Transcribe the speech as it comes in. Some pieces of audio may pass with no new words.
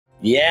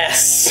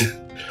Yes!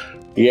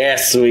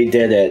 Yes, we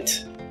did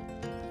it.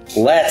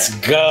 Let's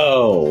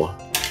go!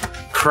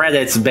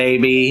 Credits,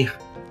 baby!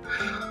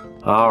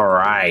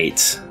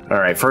 Alright.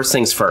 Alright, first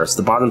things first.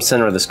 The bottom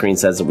center of the screen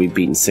says that we've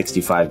beaten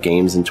 65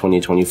 games in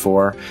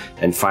 2024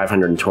 and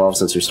 512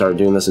 since we started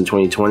doing this in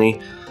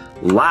 2020.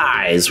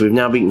 Lies! We've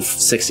now beaten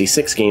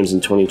 66 games in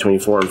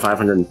 2024 and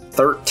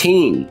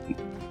 513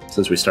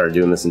 since we started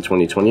doing this in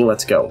 2020.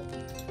 Let's go.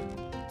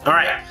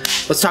 Alright,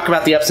 let's talk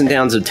about the ups and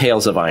downs of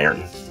Tales of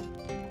Iron.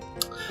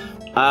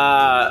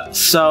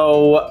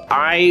 So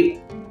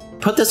I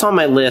put this on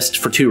my list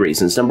for two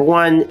reasons. Number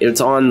one, it's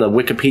on the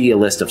Wikipedia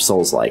list of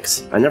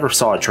Souls-likes. I never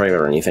saw a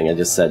trailer or anything. I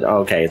just said, oh,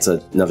 okay, it's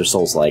another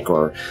Souls-like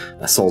or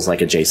a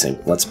Souls-like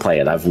adjacent. Let's play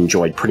it. I've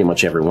enjoyed pretty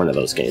much every one of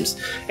those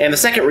games. And the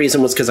second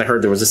reason was because I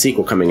heard there was a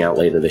sequel coming out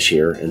later this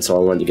year, and so I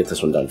wanted to get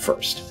this one done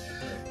first.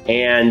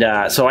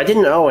 And so I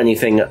didn't know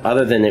anything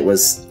other than it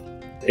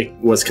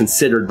was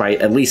considered by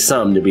at least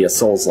some to be a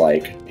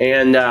Souls-like.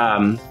 And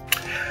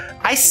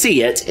I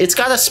see it. It's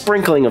got a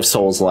sprinkling of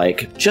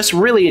Souls-like, just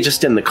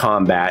in the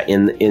combat,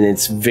 in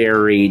its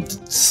very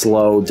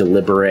slow,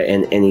 deliberate,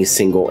 and any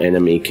single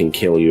enemy can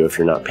kill you if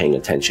you're not paying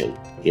attention,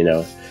 you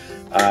know?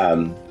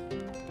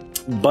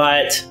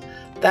 But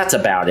that's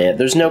about it.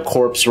 There's no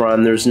corpse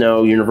run, there's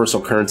no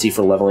universal currency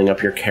for leveling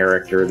up your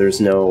character,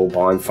 there's no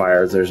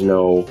bonfires, there's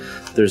no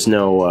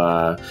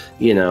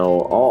you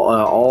know,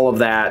 all of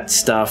that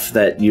stuff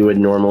that you would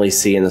normally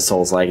see in a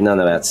Souls-like. None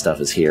of that stuff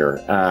is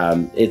here.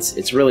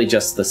 It's really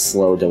just the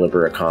slow,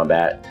 deliberate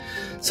combat.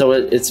 So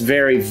it's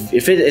very,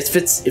 if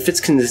it's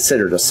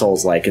considered a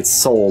Souls-like, it's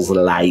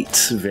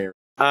Souls-light. Very.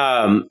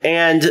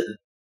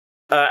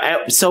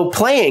 So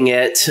playing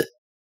it,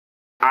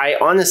 I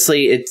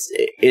honestly,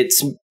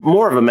 it's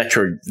more of a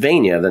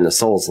Metroidvania than a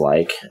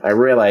Souls-like. I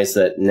realize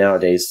that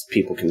nowadays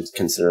people can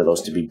consider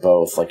those to be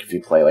both, like if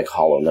you play like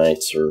Hollow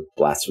Knights or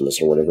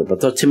Blasphemous or whatever,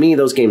 but to me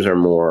those games are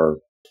more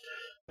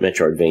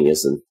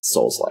Metroidvanias than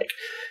Souls-like.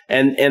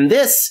 And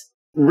this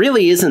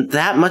really isn't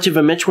that much of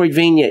a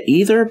Metroidvania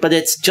either, but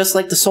it's just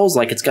like the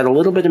Souls-like. It's got a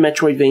little bit of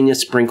Metroidvania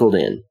sprinkled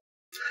in.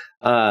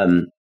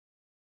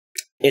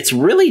 It's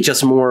really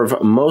just more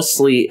of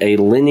mostly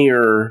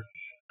linear,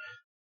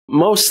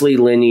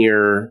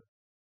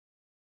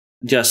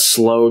 just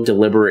slow,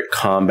 deliberate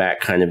combat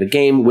kind of a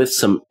game with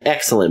some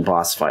excellent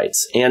boss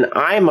fights. And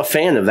I'm a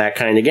fan of that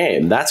kind of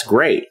game. That's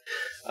great.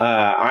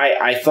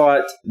 I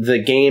thought the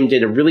game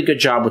did a really good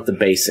job with the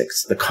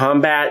basics. The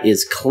combat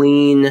is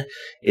clean.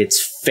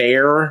 It's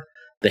fair.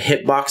 The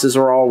hitboxes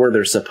are all where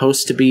they're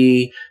supposed to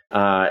be.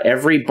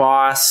 Every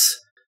boss...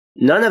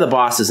 None of the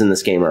bosses in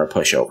this game are a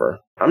pushover.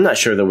 I'm not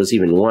sure there was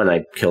even one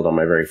I killed on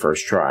my very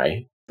first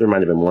try. There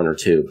might have been one or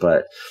two,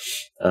 but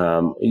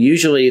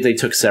usually they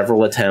took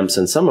several attempts,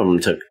 and some of them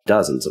took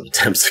dozens of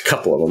attempts, a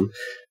couple of them.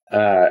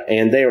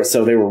 And they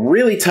were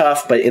really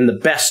tough, but in the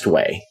best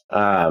way.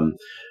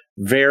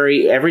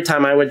 Every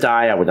time I would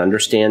die, I would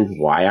understand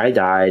why I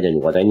died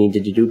and what I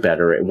needed to do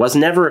better. It was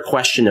never a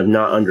question of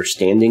not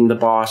understanding the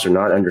boss or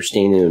not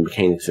understanding the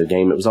mechanics of the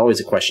game. It was always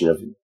a question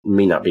of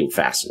me not being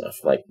fast enough.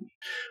 Like,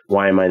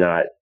 why am I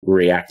not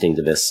reacting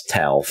to this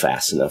tell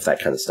fast enough? That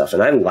kind of stuff.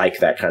 And I like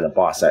that kind of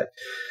boss.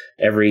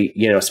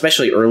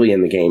 Especially early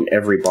in the game,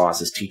 every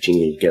boss is teaching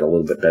you to get a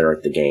little bit better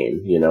at the game.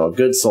 You know, a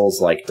good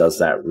Souls-like does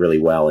that really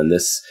well. And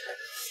this,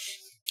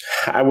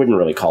 I wouldn't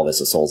really call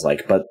this a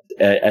Souls-like, but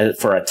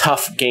for a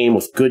tough game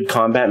with good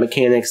combat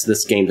mechanics,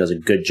 this game does a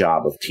good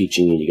job of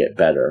teaching you to get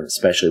better,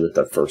 especially with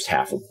the first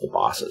half of the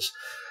bosses.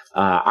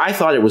 I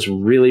thought it was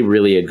really,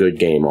 really a good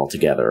game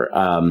altogether.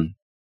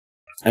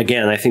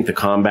 Again, I think the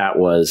combat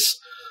was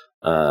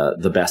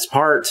the best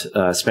part,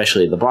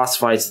 especially the boss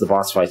fights. The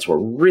boss fights were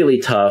really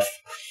tough.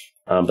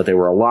 But they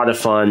were a lot of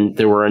fun.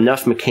 There were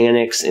enough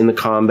mechanics in the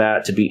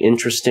combat to be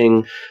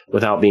interesting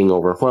without being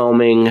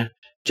overwhelming.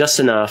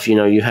 Just enough, you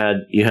know. You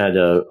had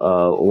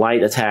a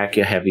light attack,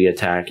 a heavy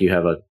attack. You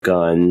have a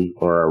gun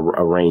or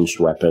a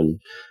ranged weapon.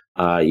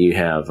 You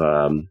have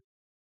a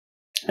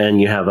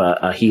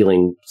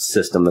healing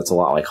system that's a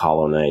lot like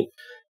Hollow Knight,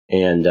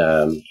 and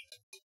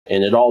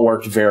it all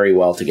worked very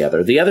well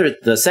together.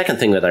 The second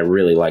thing that I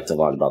really liked a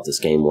lot about this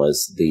game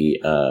was the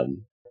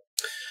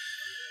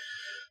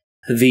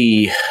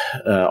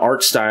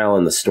art style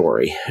and the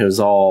story. It was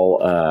all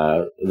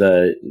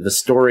the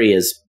story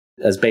is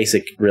as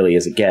basic really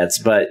as it gets,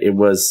 but it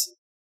was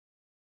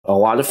a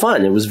lot of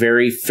fun. It was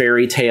very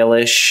fairy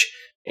tale-ish,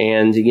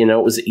 and you know,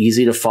 it was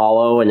easy to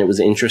follow and it was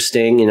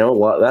interesting. You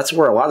know, that's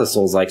where a lot of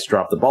Souls-likes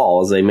drop the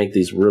ball, is they make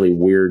these really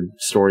weird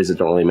stories that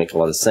don't really make a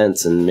lot of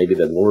sense, and maybe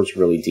the lore's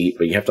really deep,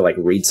 but you have to like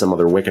read some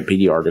other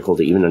Wikipedia article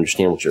to even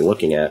understand what you're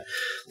looking at.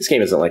 This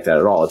game isn't like that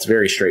at all. It's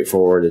very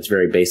straightforward, it's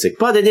very basic,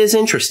 but it is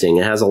interesting.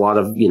 It has a lot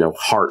of, you know,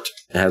 heart.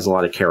 It has a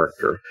lot of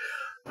character.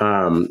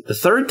 The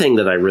third thing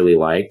that I really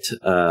liked,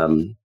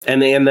 and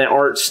the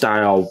art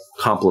style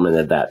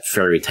complemented that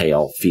fairy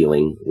tale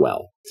feeling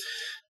well.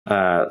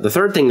 The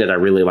third thing that I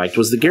really liked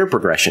was the gear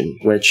progression,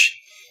 which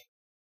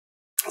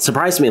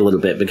surprised me a little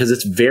bit because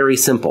it's very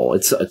simple.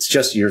 It's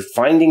just you're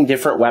finding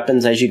different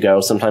weapons as you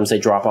go. Sometimes they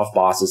drop off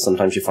bosses.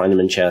 Sometimes you find them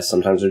in chests.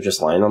 Sometimes they're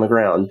just lying on the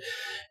ground.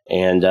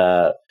 And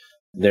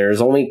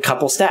there's only a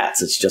couple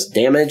stats. It's just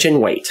damage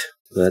and weight.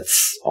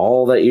 That's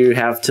all that you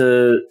have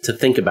to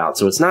think about.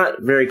 So it's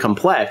not very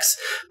complex,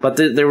 but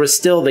there was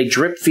still, they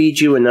drip feed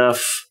you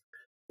enough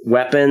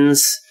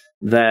weapons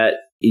that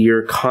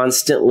you're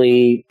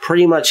constantly,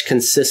 pretty much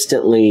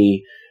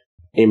consistently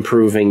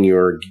improving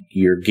your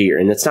gear.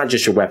 And it's not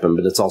just your weapon,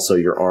 but it's also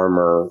your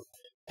armor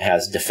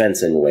has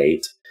defense and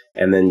weight.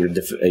 And then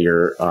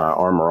your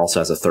armor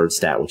also has a third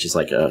stat, which is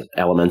like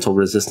elemental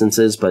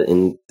resistances. But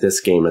in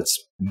this game, it's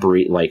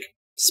like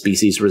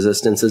species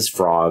resistances: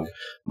 frog,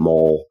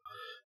 mole,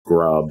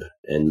 grub,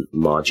 and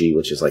Magi,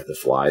 which is like the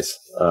flies.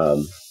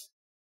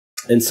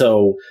 And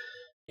so,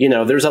 you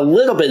know, there's a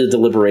little bit of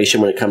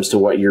deliberation when it comes to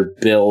what your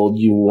build,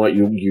 you want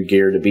your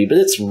gear to be, but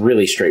it's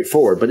really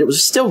straightforward. But it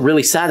was still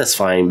really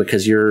satisfying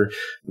because you're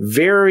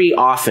very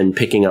often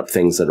picking up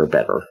things that are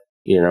better.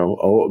 You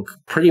know,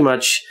 pretty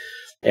much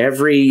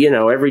every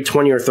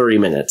 20 or 30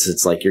 minutes,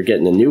 it's like you're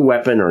getting a new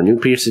weapon or a new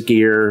piece of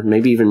gear,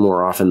 maybe even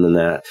more often than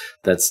that,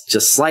 that's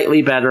just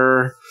slightly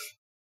better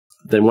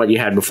than what you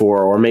had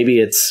before, or maybe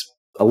it's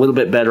a little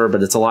bit better,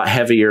 but it's a lot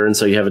heavier, and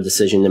so you have a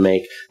decision to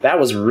make. That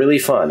was really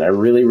fun. I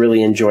really,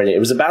 really enjoyed it. It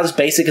was about as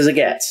basic as it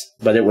gets,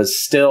 but it was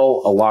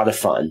still a lot of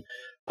fun.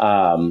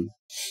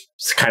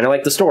 It's kind of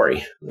like the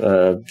story.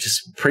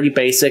 Just pretty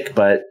basic,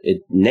 but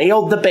it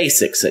nailed the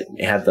basics. It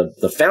had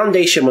the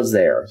foundation was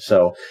there.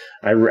 So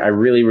I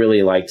really,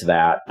 really liked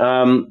that.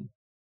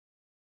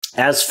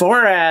 As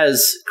far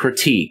as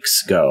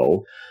critiques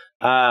go,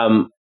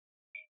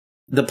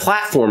 the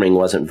platforming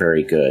wasn't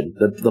very good.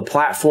 The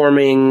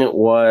platforming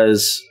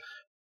was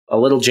a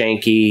little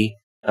janky.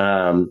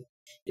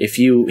 If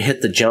you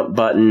hit the jump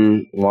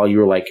button while you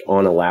were like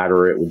on a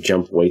ladder, it would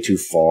jump way too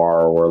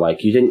far, or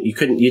like you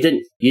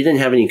didn't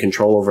have any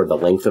control over the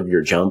length of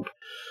your jump.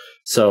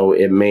 So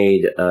it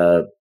made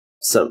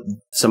some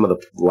of the,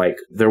 like,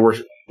 there were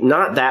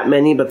not that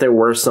many, but there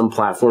were some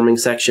platforming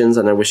sections,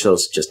 and I wish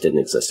those just didn't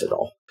exist at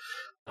all.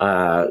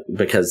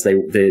 Because they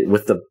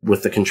with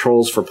the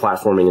controls for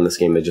platforming in this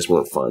game, they just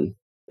weren't fun.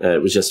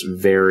 It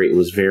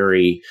was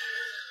very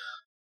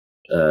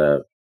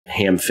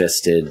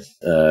ham-fisted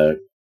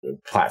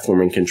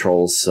platforming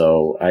controls,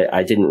 so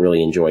I didn't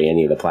really enjoy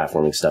any of the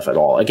platforming stuff at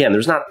all. Again,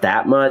 there's not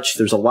that much.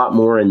 There's a lot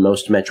more in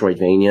most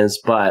Metroidvanias,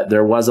 but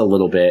there was a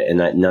little bit, and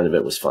none of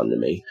it was fun to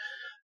me.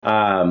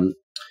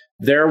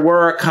 There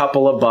were a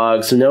couple of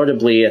bugs.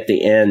 Notably, at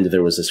the end,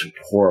 there was this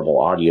horrible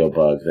audio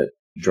bug that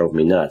drove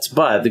me nuts.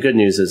 But the good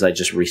news is I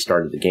just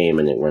restarted the game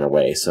and it went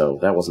away, so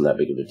that wasn't that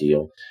big of a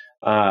deal.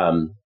 A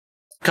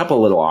couple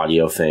of little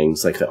audio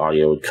things, like the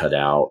audio would cut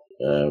out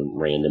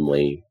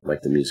randomly,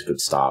 like the music would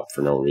stop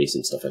for no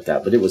reason, stuff like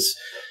that. But it was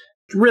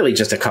really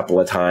just a couple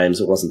of times.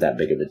 It wasn't that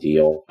big of a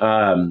deal.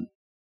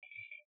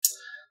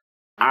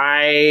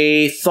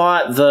 I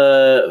thought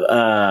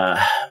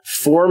the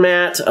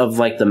format of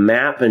like the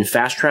map and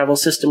fast travel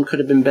system could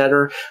have been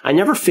better. I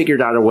never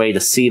figured out a way to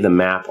see the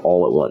map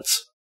all at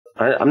once.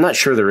 I'm not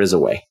sure there is a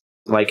way.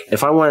 Like,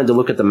 if I wanted to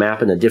look at the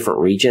map in a different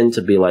region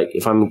to be like,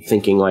 if I'm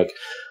thinking like,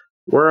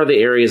 where are the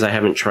areas I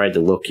haven't tried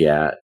to look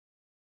yet?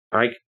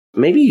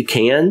 Maybe you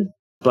can,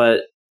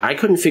 but I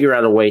couldn't figure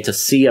out a way to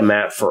see a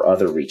map for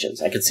other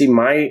regions. I could see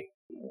my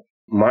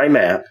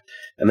map,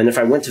 and then if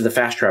I went to the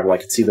fast travel, I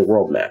could see the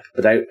world map.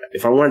 But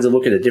if I wanted to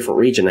look at a different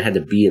region, I had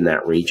to be in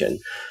that region.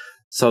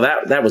 So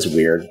that was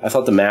weird. I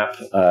thought the map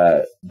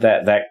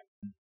that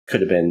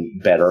could have been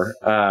better.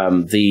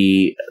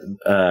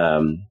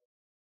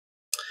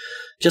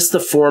 Just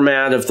the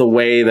format of the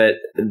way that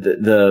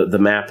the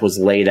map was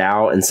laid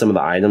out, and some of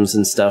the items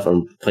and stuff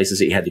and places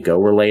that you had to go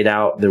were laid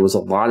out. There was a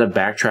lot of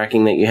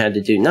backtracking that you had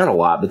to do. Not a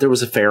lot, but there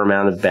was a fair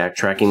amount of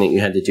backtracking that you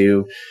had to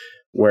do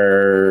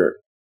where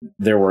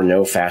there were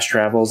no fast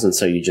travels, and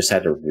so you just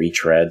had to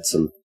retread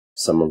some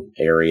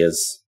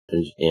areas,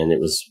 and it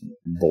was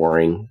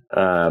boring.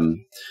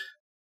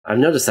 I've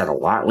noticed that a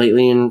lot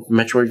lately in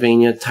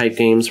Metroidvania type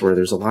games where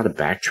there's a lot of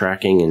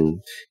backtracking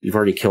and you've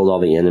already killed all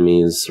the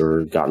enemies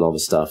or gotten all the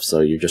stuff, so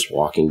you're just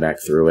walking back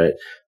through it.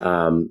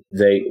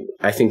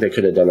 I think they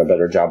could have done a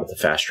better job with the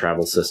fast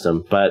travel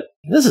system, but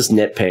this is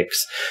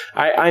nitpicks.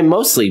 I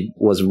mostly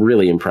was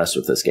really impressed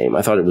with this game.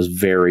 I thought it was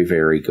very,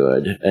 very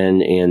good.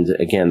 And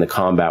again, the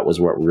combat was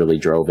what really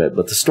drove it,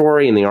 but the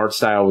story and the art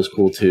style was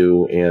cool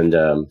too, and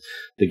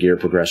the gear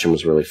progression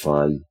was really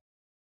fun.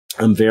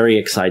 I'm very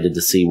excited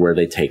to see where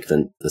they take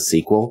the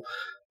sequel.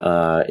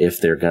 If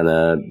they're going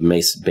to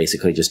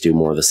basically just do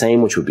more of the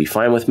same, which would be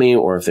fine with me,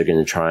 or if they're going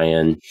to try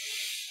and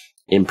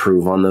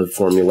improve on the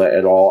formula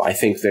at all. I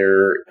think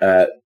there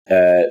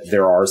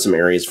are some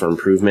areas for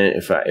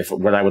improvement. If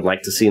what I would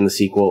like to see in the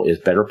sequel is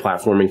better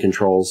platforming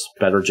controls,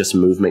 better just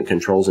movement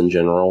controls in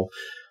general.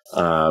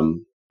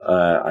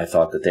 I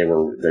thought that they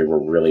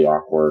were really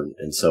awkward,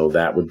 and so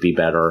that would be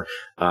better.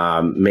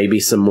 Maybe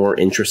some more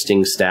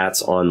interesting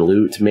stats on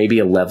loot, maybe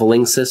a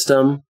leveling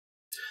system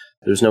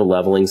There's no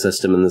leveling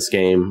system in this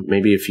game.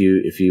 Maybe if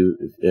you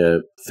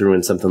threw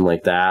in something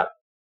like that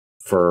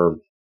for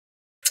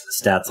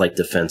stats like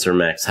defense or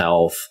max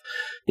health,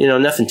 you know,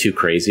 nothing too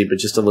crazy, but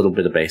just a little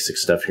bit of basic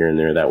stuff here and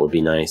there, that would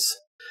be nice.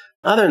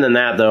 Other than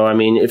that, though, I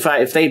mean,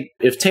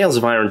 if Tales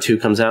of Iron 2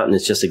 comes out and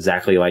it's just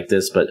exactly like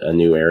this but a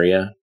new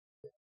area,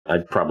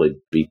 I'd probably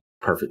be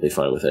perfectly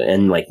fine with it.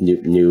 And like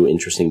new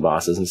interesting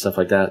bosses and stuff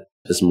like that,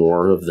 just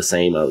more of the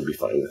same, I would be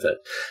fine with it.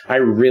 I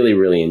really,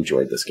 really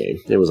enjoyed this game.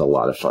 It was a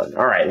lot of fun.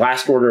 All right,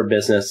 last order of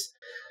business.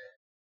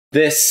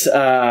 This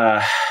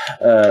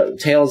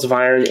Tales of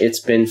Iron,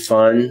 it's been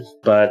fun,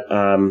 but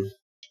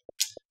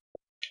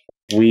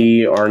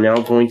we are now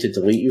going to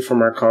delete you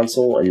from our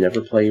console and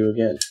never play you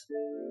again.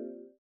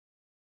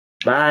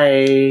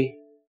 Bye.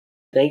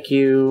 Thank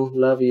you.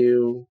 Love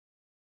you.